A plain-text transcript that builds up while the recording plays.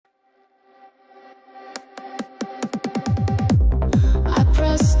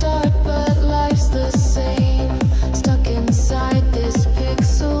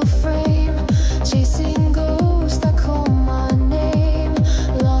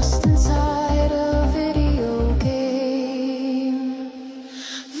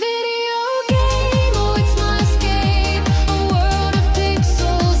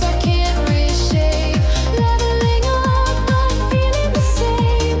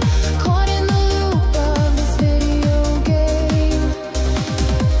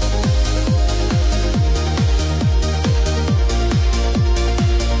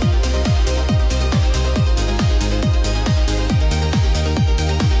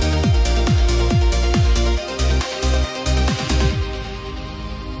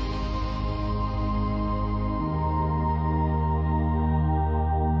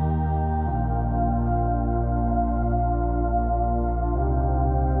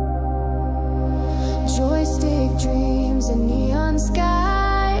dreams and neon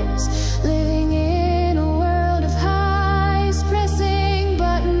skies, living in a world of highs, pressing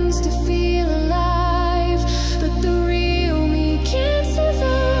buttons to feel alive, but the real me can't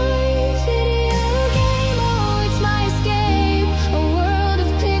survive. Video game, oh, it's my escape, a world of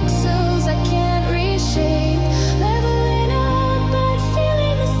pixels I can't reshape, leveling up but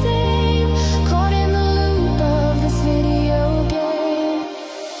feeling the same, caught in the loop of this video game.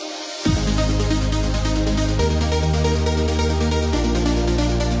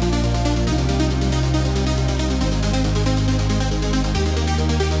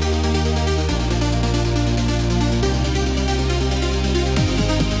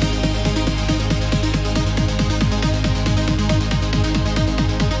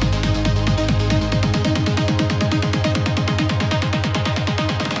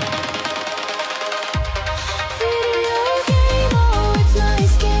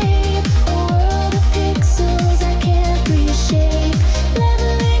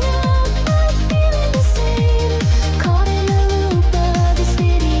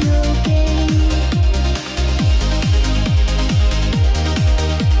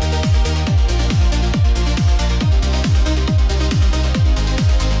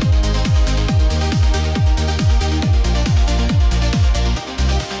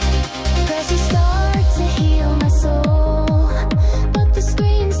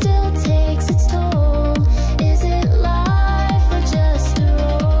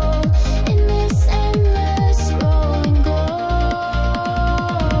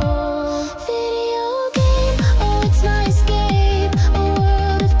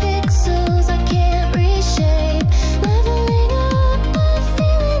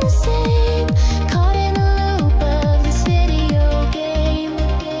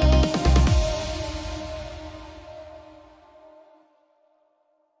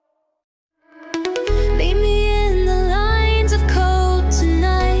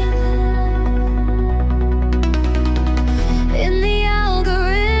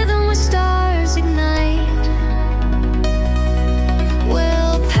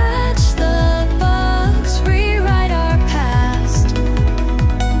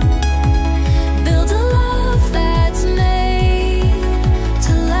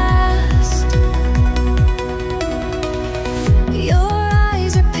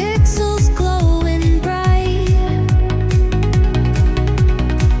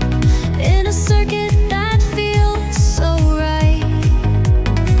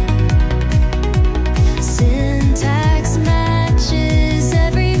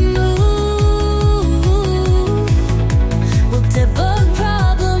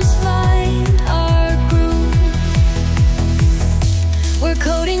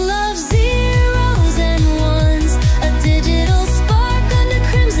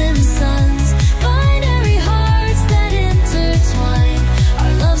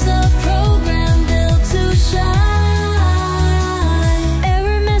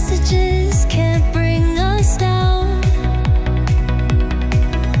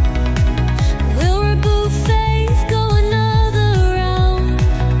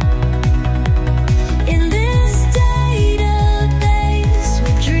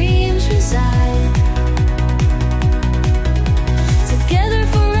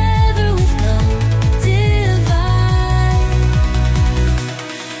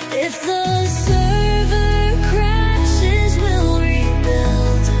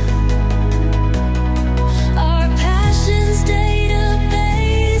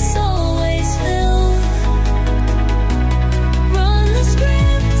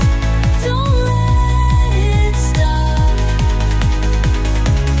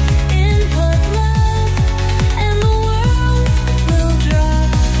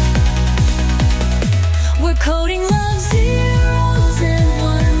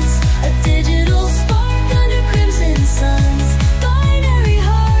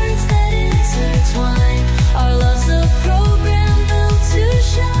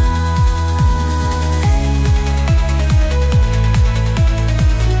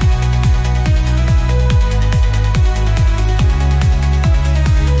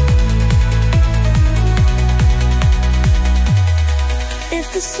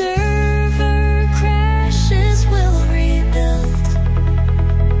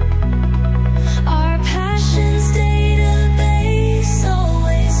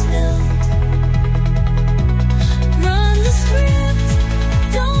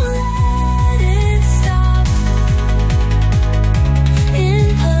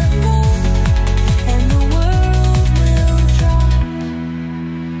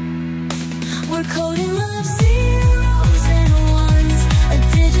 We're coding love zeros and ones, a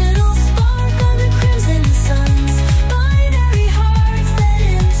digital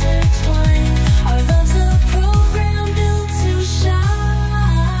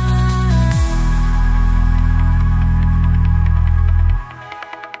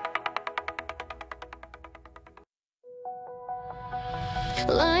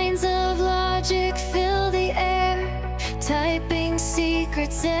magic fill the air, typing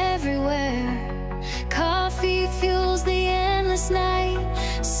secrets everywhere. Coffee fuels the endless night,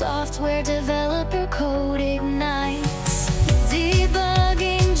 software developer code ignites.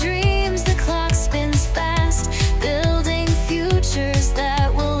 Debugging dreams, the clock spins fast, building futures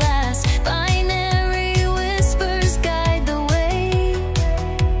that will last. Binary whispers guide the way,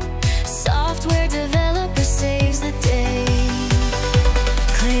 software developer saves the day.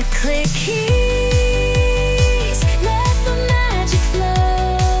 Click, click, keys, let the magic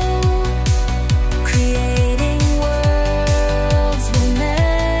flow, creating worlds we'll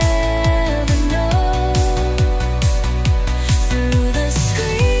never know. Through the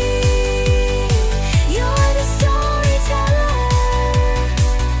screen, you're the storyteller.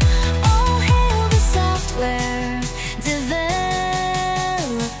 All hail the software developer.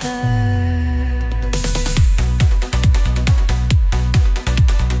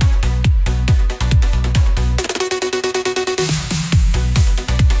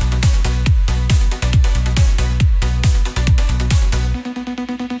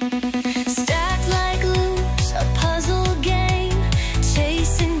 Stacked like loops, a puzzle game,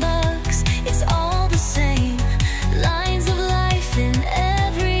 chasing bugs, it's all the same. Lines of life in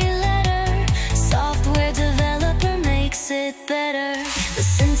every letter, software developer makes it better. The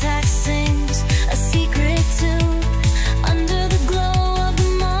syntax sings a secret tune under the glow of the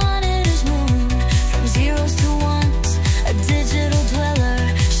monitor's moon. From zeros to ones, a digital dweller.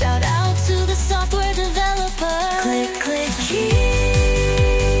 Shout out to the software developer. Click, click,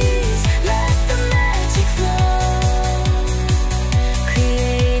 keys, let the magic flow,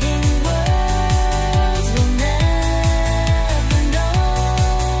 creating worlds we'll never know.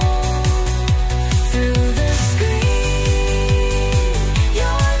 Through the screen,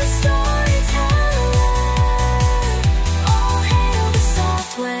 you're the storyteller. All hail the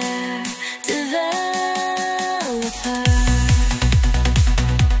software developer.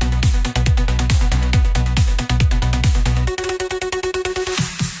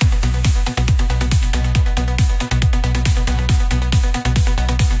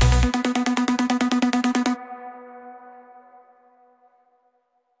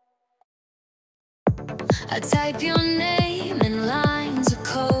 I type your name in lines of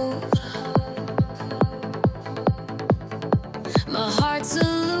code. My heart's a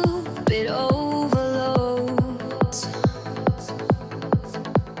loop, it overloads.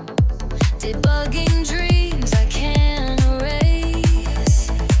 Debugging dreams I can't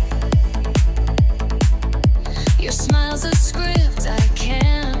erase. Your smile's a script I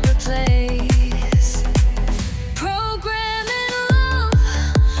can't replace. Programming love,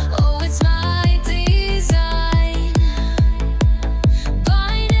 oh it's my design.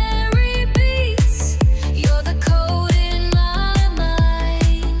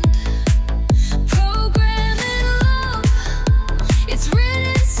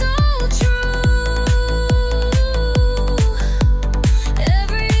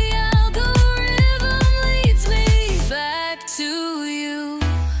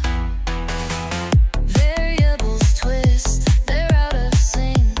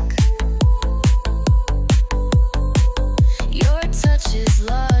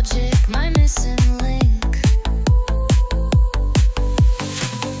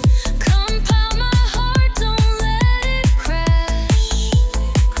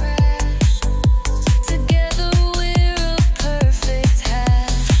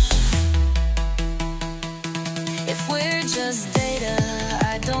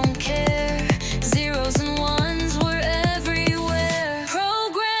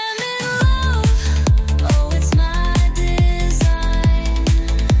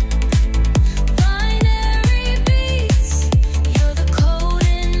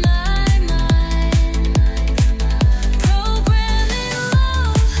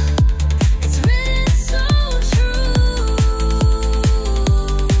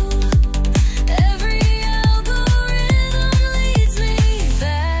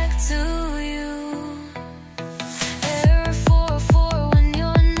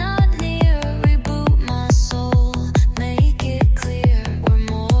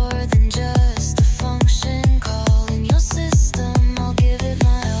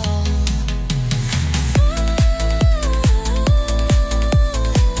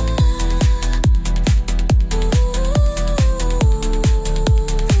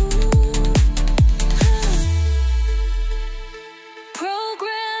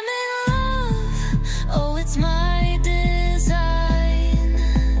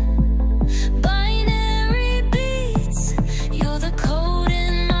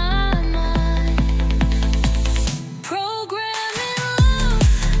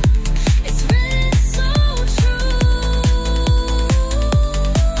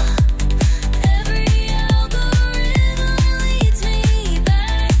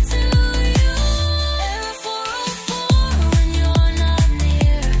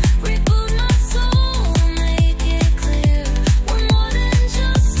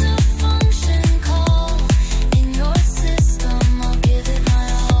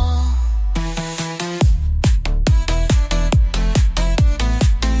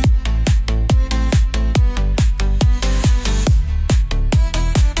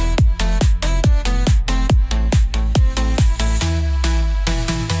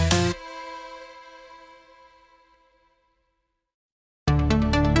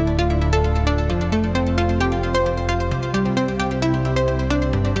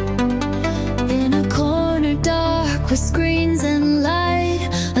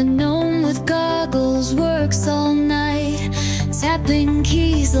 tapping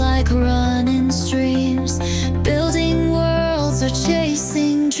keys like running streams, building worlds or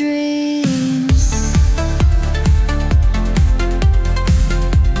chasing dreams.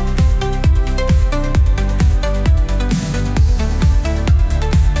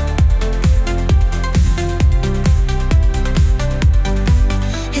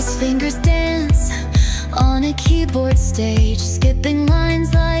 His fingers dance on a keyboard stage, skipping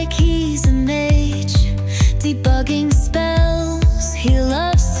lines like he's a mage, debugging spells he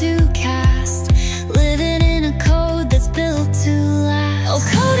loves to cast, living in a code that's built to last. Oh,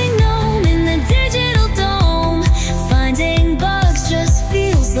 coding gnome in the digital dome, finding bugs just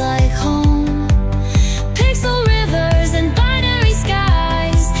feels like home.